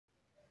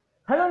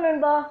Hello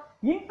நண்பா,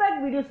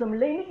 impact videos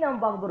தமிழில் இன்னைக்கு நாம்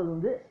பார்க்க போகிறது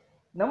வந்து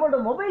நம்மளோட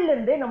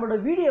மொபைல்லேருந்தே நம்மளோட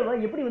வீடியோவை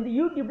எப்படி வந்து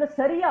யூடியூப்பில்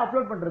சரியாக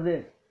அப்லோட் பண்ணுறது,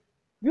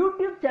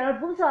 யூடியூப் சேனல்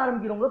புதுசாக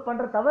ஆரம்பிக்கிறவங்க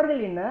பண்ணுற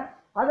தவறுகள் என்ன,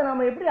 அதை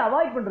நம்ம எப்படி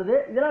அவாய்ட் பண்ணுறது,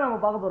 இதெல்லாம் நம்ம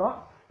பார்க்க போகிறோம்.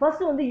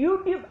 ஃபர்ஸ்ட் வந்து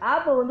யூடியூப்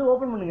ஆப்பை வந்து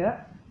ஓப்பன் பண்ணுங்க.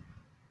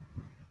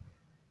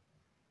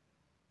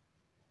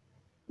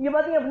 இங்கே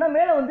பார்த்தீங்க அப்படின்னா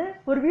மேலே வந்து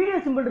ஒரு வீடியோ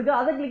சிம்பிள் இருக்குது,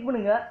 அதை கிளிக்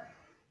பண்ணுங்க.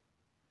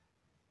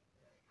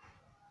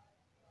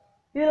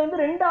 இதில் வந்து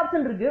ரெண்டு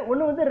ஆப்ஷன் இருக்குது.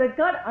 ஒன்று வந்து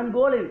record and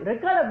go live.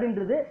 Record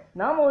அப்படின்றது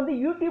நாம் வந்து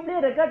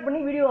யூடியூப்லேயே ரெக்கார்ட் பண்ணி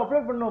வீடியோ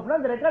அப்லோட் பண்ணோம் அப்படின்னா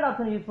அந்த ரெக்கார்ட்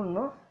ஆப்ஷன் யூஸ்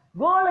பண்ணணும்.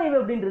 கோ லைவ்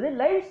அப்படின்றது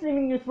லைவ்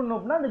ஸ்ட்ரீமிங் யூஸ் பண்ணோம்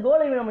அப்படின்னா அந்த கோ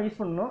லைவ் நம்ம யூஸ்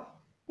பண்ணணும்.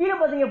 கீழே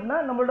பார்த்தீங்க அப்படின்னா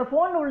நம்மளோட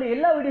ஃபோனில் உள்ள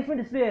எல்லா வீடியோஸுமே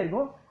டிஸ்பிளே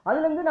ஆயிருக்கும்.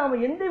 அதுலேருந்து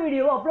நாம் எந்த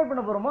வீடியோவை அப்லோட்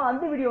பண்ண போகிறோமோ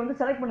அந்த வீடியோ வந்து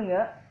செலக்ட்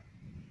பண்ணுங்கள்.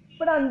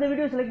 இப்போ நான் இந்த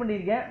வீடியோ செலக்ட்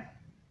பண்ணியிருக்கேன்.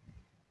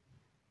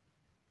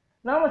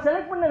 நாம்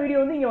செலக்ட் பண்ண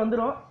வீடியோ வந்து இங்கே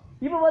வந்துடும்.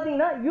 இப்போ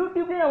பார்த்தீங்கன்னா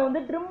யூடியூப்லேயே நம்ம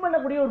வந்து ட்ரிம்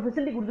பண்ணக்கூடிய ஒரு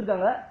ஃபெசிலிட்டி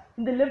கொடுத்துருக்காங்க.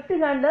 இந்த left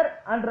hander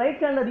and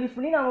right hander use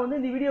பண்ணி நம்ம வந்து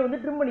இந்த வீடியோ வந்து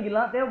ட்ரிம்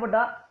பண்ணிக்கலாம்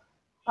தேவைப்பட்டா.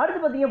 அடுத்து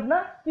பார்த்தீங்க அப்படின்னா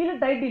கீழே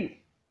டைட்டில்.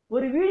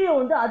 ஒரு வீடியோ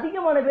வந்து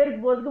அதிகமான பேருக்கு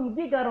போகிறதுக்கு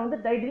முக்கிய காரணம் வந்து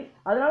டைட்டில்.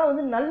 அதனால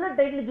வந்து நல்ல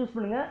டைட்டில் சூஸ்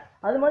பண்ணுங்க.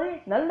 அது மாதிரி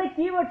நல்ல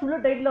கீவேர்ட்ஸ் உள்ள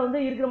டைட்டில் வந்து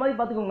இருக்கிற மாதிரி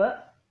பார்த்துக்கோங்க.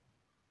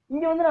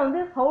 இங்கே வந்து நான்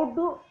வந்து how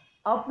to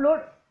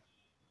upload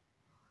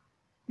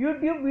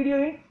YouTube video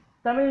இன்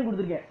தமிழ்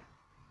கொடுத்துருக்கேன்.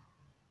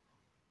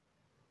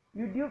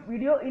 யூடியூப்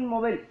வீடியோ இன்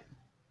மொபைல்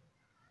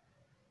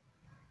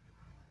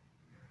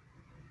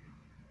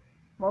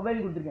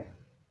கொடுத்துருக்கேன்.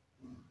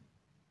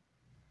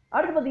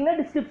 அடுத்து பார்த்தீங்கன்னா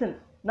டிஸ்கிரிப்ஷன்.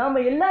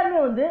 நாம் எல்லாருமே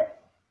வந்து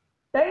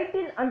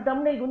டைட்டில் அண்ட்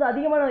தம்ப்நெயிலுக்கு வந்து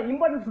அதிகமான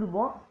இம்பார்ட்டன்ஸ்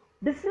கொடுப்போம்.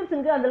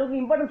 டிஸ்கிரிப்ஷனுக்கு அந்த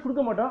அளவுக்கு இம்பார்ட்டன்ஸ்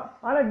கொடுக்க மாட்டோம்.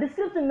 ஆனால்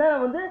டிஸ்கிரிப்ஷன்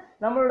தான் வந்து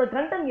நம்மளோட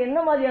கண்டென்ட் என்ன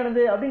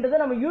மாதிரியானது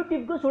அப்படின்றத நம்ம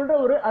யூடியூப்க்கு சொல்கிற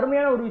ஒரு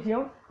அருமையான ஒரு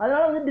விஷயம்.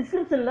 அதனால் வந்து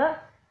டிஸ்கிரிப்ஷனில்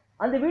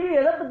அந்த வீடியோ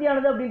எதை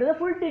பற்றியானது அப்படின்றத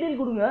ஃபுல் டீட்டெயில்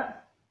கொடுங்க.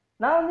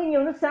 நான் வந்து இங்கே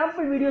வந்து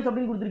சாம்பிள் வீடியோஸ்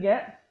அப்படின்னு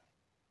கொடுத்துருக்கேன்.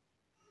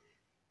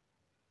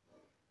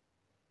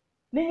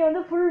 நீங்கள்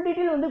வந்து ஃபுல்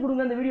டீட்டெயில் வந்து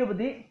கொடுங்க அந்த வீடியோ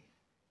பற்றி.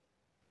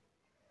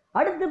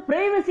 அடுத்து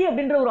பிரைவசி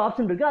அப்படின்ற ஒரு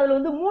ஆப்ஷன் இருக்குது. அதில்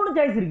வந்து 3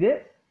 சாய்ஸ் இருக்குது.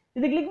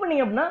 இது கிளிக்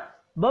பண்ணிங்க அப்படின்னா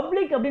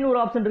பப்ளிக் அப்படின்னு ஒரு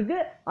ஆப்ஷன்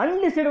இருக்குது,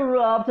 அன்லிஸ்டட்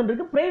ஒரு ஆப்ஷன்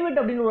இருக்குது, பிரைவேட்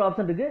அப்படின்னு ஒரு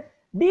ஆப்ஷன் இருக்குது.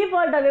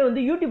 டிஃபால்ட்டாகவே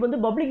வந்து யூடியூப் வந்து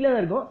பப்ளிக்கில்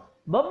தான் இருக்கும்.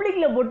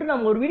 பப்ளிக்கில் போட்டு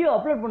நம்ம ஒரு வீடியோ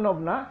அப்லோட் பண்ணோம்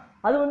அப்படின்னா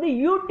அது வந்து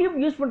யூடியூப்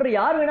யூஸ் பண்ணுற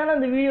யார் வேணாலும்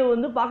அந்த வீடியோ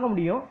வந்து பார்க்க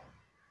முடியும்.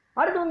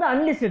 அடுத்து வந்து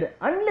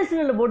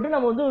அன்லிஸ்டடில் போட்டு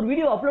நம்ம வந்து ஒரு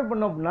வீடியோ அப்லோட்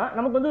பண்ணோம் அப்படின்னா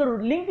நமக்கு வந்து ஒரு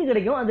லிங்க்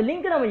கிடைக்கும். அந்த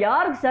லிங்க்கை நம்ம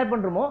யாருக்கு ஷேர்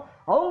பண்ணுறோமோ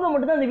அவங்க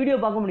மட்டும் தான் அந்த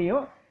வீடியோ பார்க்க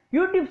முடியும்.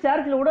 யூடியூப்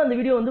ஷேர்ஸில் கூட அந்த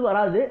வீடியோ வந்து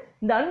வராது.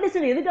 இந்த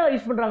அன்லிஸ்டட் எதுக்காக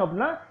யூஸ் பண்ணுறாங்க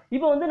அப்படின்னா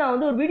இப்போ வந்து நான்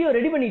வந்து ஒரு வீடியோ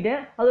ரெடி பண்ணிட்டேன்,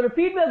 அதோட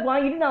ஃபீட்பேக்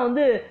வாங்கிட்டு நான்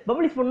வந்து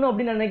பப்ளிஷ் பண்ணணும்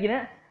அப்படின்னு நான்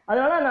நினைக்கிறேன்.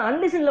 அதனால் நான்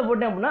அன்லிஸ்டடில்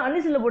போட்டேன் அப்படின்னா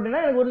அன்லிஸ்டடில்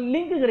போட்டேன்னா எனக்கு ஒரு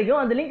லிங்க் கிடைக்கும்.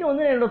 அந்த லிங்க்கை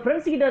வந்து என்னோட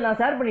ஃப்ரெண்ட்ஸ் கிட்ட நான்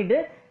ஷேர் பண்ணிவிட்டு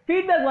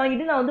ஃபீட்பேக்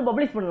வாங்கிட்டு நான் வந்து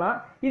பப்ளிஷ் பண்ணலாம்.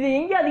 இது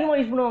எங்கே அதிகமாக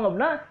யூஸ் பண்ணுவாங்க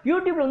அப்படின்னா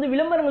யூடியூப்பில் வந்து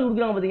விளம்பரங்கள்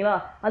கொடுக்குறாங்க பார்த்தீங்களா,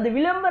 அந்த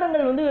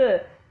விளம்பரங்கள் வந்து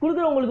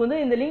கொடுக்குறவங்களுக்கு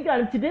வந்து இந்த லிங்க்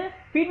அனுப்பிச்சிட்டு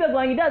ஃபீட்பேக்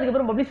வாங்கிட்டு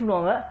அதுக்கப்புறம் பப்ளிஷ்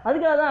பண்ணுவாங்க.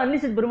 அதுக்காக தான்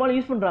அன்லிஸ்டட் பெரும்பாலும்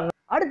யூஸ் பண்ணுறாங்க.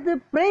 அடுத்து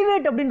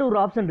பிரைவேட் அப்படின்ற ஒரு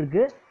ஆப்ஷன்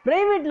இருக்குது.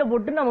 ப்ரைவேட்டில்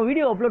போட்டு நம்ம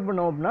வீடியோ அப்லோட்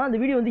பண்ணோம் அப்படின்னா அந்த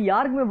வீடியோ வந்து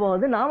யாருக்குமே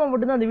போகாது, நாம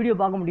மட்டும்தான் அந்த வீடியோ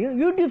பார்க்க முடியும்.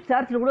 யூடியூப்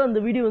ஷேர்ஸில் கூட அந்த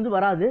வீடியோ வந்து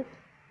வராது.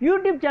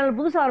 யூடியூப் சேனல்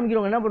புதுசாக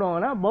ஆரம்பிக்கிறவங்க என்ன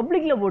பண்ணுவாங்கன்னா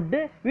பப்ளிக்கில் போட்டு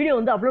வீடியோ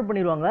வந்து அப்லோட்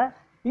பண்ணிடுவாங்க.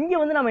 இங்கே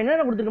வந்து நம்ம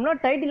என்னென்ன கொடுத்துருக்கோம்னா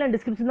டைட்டில் அண்ட்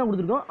டிஸ்கிரிப்ஷன் தான்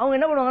கொடுத்துருக்கோம். அவங்க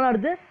என்ன பண்ணுவாங்கன்னா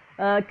அடுத்து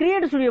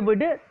கிரியேட்டர் ஸ்டுடியோ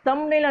போயிட்டு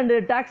தம்ப்நெயில் அண்ட்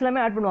டேக்ஸ்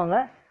எல்லாமே ஆட் பண்ணுவாங்க.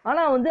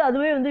 ஆனால் வந்து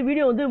அதுவே வந்து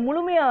வீடியோ வந்து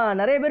முழுமையாக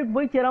நிறைய பேருக்கு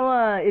போய்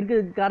சேராமல்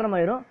இருக்கிறதுக்கு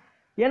காரணமாயிரும்.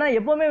 ஏன்னா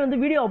எப்போவுமே வந்து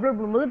வீடியோ அப்லோட்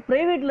பண்ணும்போது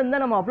ப்ரைவேட்லேருந்து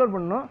தான் நம்ம அப்லோட்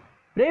பண்ணணும்.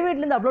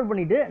 ப்ரைவேட்லேருந்து அப்லோட்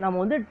பண்ணிவிட்டு நம்ம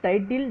வந்து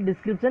டைட்டில்,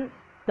 டிஸ்கிரிப்ஷன்,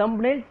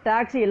 தம்ப்நெயில்,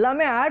 டேக்ஸ்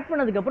எல்லாமே ஆட்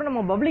பண்ணதுக்கப்புறம்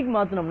நம்ம பப்ளிக்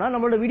மாற்றினோம்னா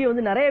நம்மளோட வீடியோ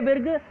வந்து நிறைய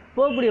பேருக்கு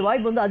போகக்கூடிய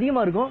வாய்ப்பு வந்து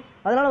அதிகமாக இருக்கும்.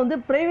 அதனால் வந்து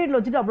ப்ரைவேட்டில்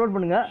வச்சுட்டு அப்லோட்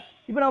பண்ணுங்கள்.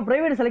 இப்போ நான்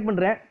ப்ரைவேட் செலக்ட்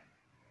பண்ணுறேன்.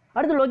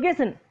 அடுத்து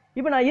லொக்கேஷன்.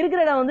 இப்போ நான்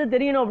இருக்கிற இடம் வந்து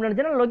தெரியணும் அப்படின்னு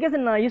நினச்சேன்னா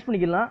லொக்கேஷன் நான் யூஸ்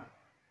பண்ணிக்கலாம்.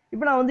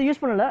 இப்போ நான் வந்து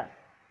யூஸ் பண்ணலை.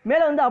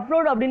 மேலே வந்து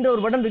அப்லோட் அப்படின்ற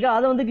ஒரு பட்டன் இருக்குது,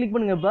 அதை வந்து கிளிக்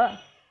பண்ணுங்கள். இப்போ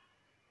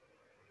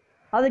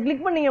அதை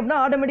கிளிக் பண்ணிங்க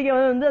அப்படின்னா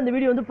ஆட்டோமேட்டிக்காக வந்து அந்த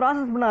வீடியோ வந்து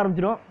ப்ராசஸ் பண்ண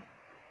ஆரம்பிச்சிடும்.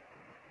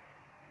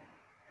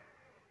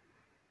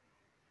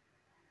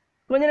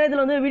 கொஞ்ச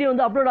நேரத்தில் வந்து வீடியோ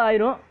வந்து அப்லோட்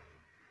ஆயிரும்.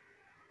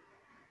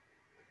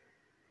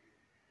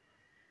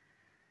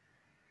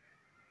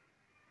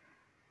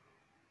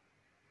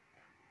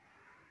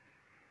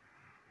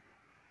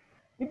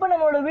 இப்போ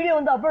நம்மளோட வீடியோ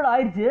வந்து அப்லோட்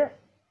ஆயிடுச்சு.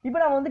 இப்போ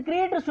நம்ம வந்து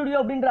கிரியேட்டர் ஸ்டுடியோ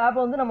அப்படின்ற ஆப்பை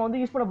வந்து நம்ம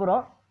வந்து யூஸ் பண்ண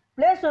போகிறோம்.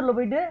 ப்ளே ஸ்டோரில்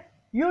போயிட்டு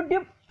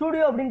யூடியூப்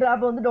ஸ்டுடியோ அப்படின்ற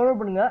ஆப்பை வந்து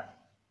டவுன்லோட் பண்ணுங்கள்.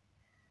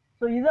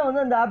 ஸோ இதுதான்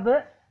வந்து அந்த ஆப்பு.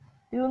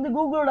 இது வந்து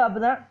கூகுளோட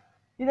ஆப்பு தான்.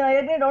 இதை நான்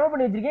ஏற்கனவே டவுன்லோட்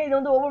பண்ணி வச்சுருக்கேன். இதை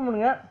வந்து ஓப்பன்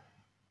பண்ணுங்கள்.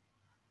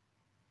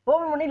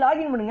 ஓப்பன் பண்ணி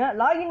லாகின் பண்ணுங்கள்.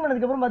 லாகின்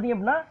பண்ணதுக்கப்புறம் பார்த்தீங்க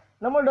அப்படின்னா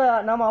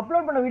நம்ம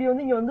அப்லோட் பண்ண வீடியோ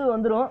வந்து இங்கே வந்து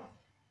வந்துடும்.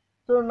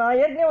 ஸோ நான்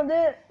ஏற்கனவே வந்து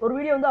ஒரு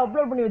வீடியோ வந்து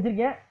அப்லோட் பண்ணி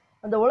வச்சுருக்கேன்.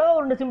 அந்த உலக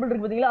உருண்டை சிம்பிள்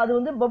இருக்குது பார்த்தீங்களா, அது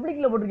வந்து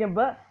பப்ளிக்கில் போட்டிருக்கேன்.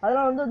 இப்போ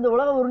அதனால் வந்து இந்த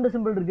உலக உருண்டை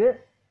சிம்பிள் இருக்குது.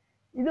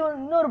 இது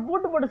இன்னொரு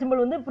பூட்டு போட்ட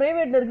சிம்பிள் வந்து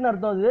ப்ரைவேட்டில் இருக்குன்னு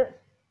அர்த்தம். அது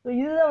ஸோ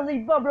இதுதான் வந்து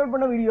இப்போ அப்லோட்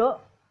பண்ண வீடியோ.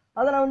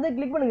 அதை நான் வந்து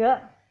கிளிக் பண்ணுங்கள்.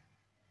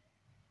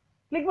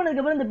 கிளிக்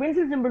பண்ணதுக்கப்புறம் இந்த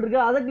பென்சில் சிம்பிள்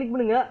இருக்குது, அதை கிளிக்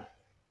பண்ணுங்கள்.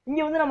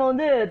 இங்கே வந்து நம்ம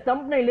வந்து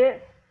தம்ப்நெயில்,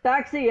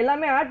 டேக்ஸு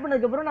எல்லாமே ஆட்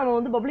பண்ணதுக்கப்புறம் நம்ம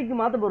வந்து பப்ளிக்கு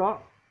மாற்ற போகிறோம்.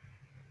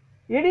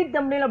 எடிட்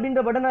தம்ப்நெயில்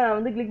அப்படின்ற பட்டனை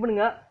வந்து கிளிக்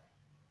பண்ணுங்கள்.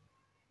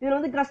 இதில்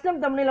வந்து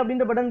கஸ்டம் தம்ப்நெயில்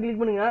அப்படின்ற பட்டன்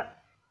கிளிக் பண்ணுங்கள்.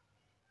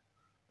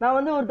 நான்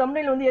வந்து ஒரு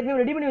தம்ப்நெயில் வந்து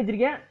ஏற்கனவே ரெடி பண்ணி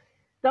வச்சுருக்கேன்.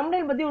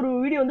 தம்ப்நெயில் பற்றி ஒரு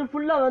வீடியோ வந்து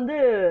ஃபுல்லாக வந்து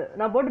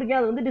நான் போட்டிருக்கேன்.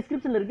 அது வந்து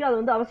டிஸ்கிரிப்ஷனில் இருக்குது, அதை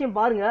வந்து அவசியம்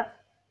பாருங்கள்.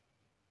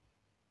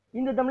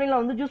 இந்த தம்ப்நெயில்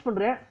நான் வந்து சூஸ்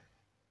பண்ணுறேன்.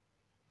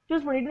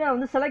 சூஸ் பண்ணிவிட்டு நான்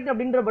வந்து செலக்ட்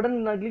அப்படின்ற பட்டன்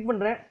நான் கிளிக்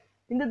பண்ணுறேன்.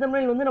 இந்த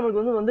தம்ப்நெயில் வந்து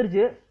நம்மளுக்கு வந்து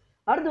வந்துருச்சு.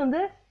 அடுத்து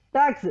வந்து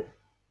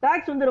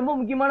டேக்ஸ் வந்து ரொம்ப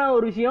முக்கியமான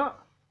ஒரு விஷயம்.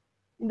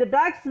 இந்த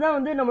டேக்ஸ் தான்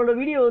வந்து நம்மளோட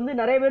வீடியோ வந்து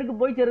நிறைய பேருக்கு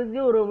போய்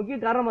சேர்றதுக்கு ஒரு முக்கிய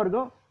காரணமாக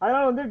இருக்கும்.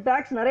 அதனால் வந்து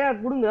டேக்ஸ் நிறையா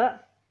கொடுங்க.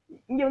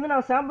 இங்கே வந்து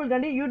நான்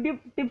சாம்பிள்காண்டி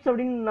யூடியூப் டிப்ஸ்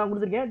அப்படின்னு நான்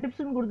கொடுத்துருக்கேன்.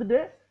 டிப்ஸ்னு கொடுத்துட்டு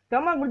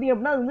கம்மா கொடுத்தீங்க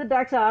அப்படின்னா அது வந்து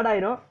டேக்ஸ் ஆட்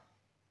ஆயிரும்.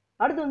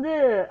 அடுத்து வந்து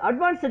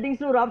அட்வான்ஸ்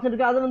செட்டிங்ஸ்னு ஒரு ஆப்ஷன்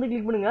இருக்குது, அதை வந்து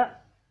கிளிக் பண்ணுங்கள்.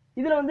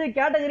 இதில் வந்து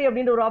கேட்டகரி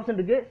அப்படின்ற ஒரு ஆப்ஷன்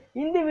இருக்குது.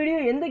 இந்த வீடியோ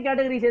எந்த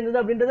கேட்டகரி சேர்ந்தது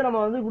அப்படின்றத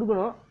நம்ம வந்து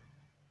கொடுக்கணும்.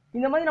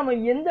 இந்த மாதிரி நம்ம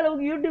எந்த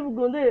அளவுக்கு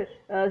யூடியூபுக்கு வந்து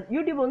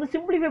யூடியூப் வந்து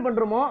சிம்பிளிஃபை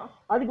பண்ணுறோமோ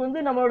அதுக்கு வந்து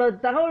நம்மளோட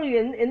தகவல்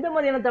எந்த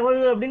மாதிரியான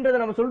தகவல்கள்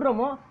அப்படின்றத நம்ம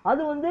சொல்கிறோமோ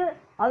அது வந்து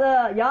அதை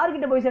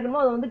யார்கிட்ட போய்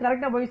சேர்க்கணுமோ அதை வந்து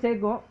கரெக்டாக போய்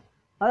சேர்க்கும்.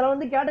 அதில்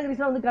வந்து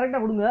கேட்டகரிஸ்லாம் வந்து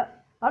கரெக்டாக கொடுங்க.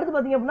 அடுத்து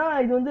பார்த்தீங்க அப்படின்னா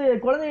இது வந்து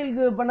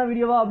குழந்தைகளுக்கு பண்ண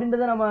வீடியோவா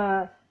அப்படின்றத நம்ம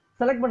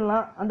செலக்ட்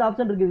பண்ணலாம், அந்த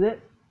ஆப்ஷன் இருக்குது.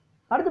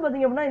 அடுத்து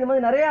பார்த்தீங்க அப்படின்னா இந்த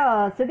மாதிரி நிறையா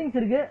செட்டிங்ஸ்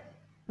இருக்குது.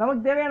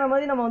 நமக்கு தேவையான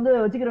மாதிரி நம்ம வந்து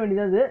வச்சுக்கிற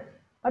வேண்டியது.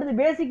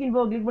 அடுத்து பேசிக்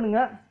இன்ஃபோ கிளிக்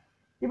பண்ணுங்கள்.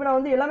 இப்போ நான்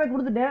வந்து எல்லாமே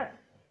கொடுத்துட்டேன்.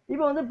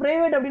 இப்போ வந்து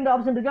ப்ரைவேட் அப்படின்ற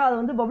ஆப்ஷன் இருக்குது, அதை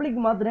வந்து பப்ளிக்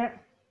மாற்றுறேன்.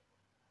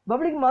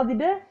 பப்ளிக்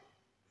மாற்றிட்டு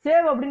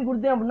சேவ் அப்படின்னு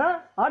கொடுத்தேன் அப்படின்னா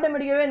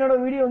ஆட்டோமேட்டிக்காகவே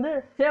என்னோடய வீடியோ வந்து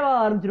சேவ் ஆக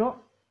ஆரம்பிச்சிடும்.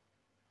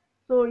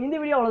 ஸோ இந்த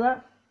வீடியோ அவ்வளோதான்.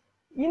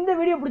 இந்த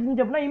வீடியோ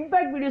பிடிச்சிருந்துச்சு அப்படின்னா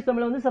இம்பாக்ட் வீடியோஸ்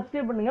தமிழை வந்து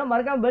சப்ஸ்கிரைப் பண்ணுங்கள்,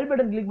 மறக்காமல் பெல்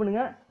பட்டன் கிளிக்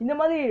பண்ணுங்கள். இந்த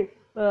மாதிரி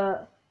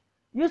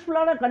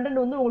யூஸ்ஃபுல்லான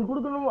கண்டென்ட் வந்து உங்களுக்கு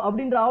கொடுக்கணும்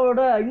அப்படின்ற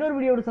ஆளோட இன்னொரு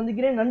வீடியோவோட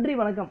சந்திக்கிறேன். நன்றி,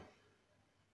 வணக்கம்.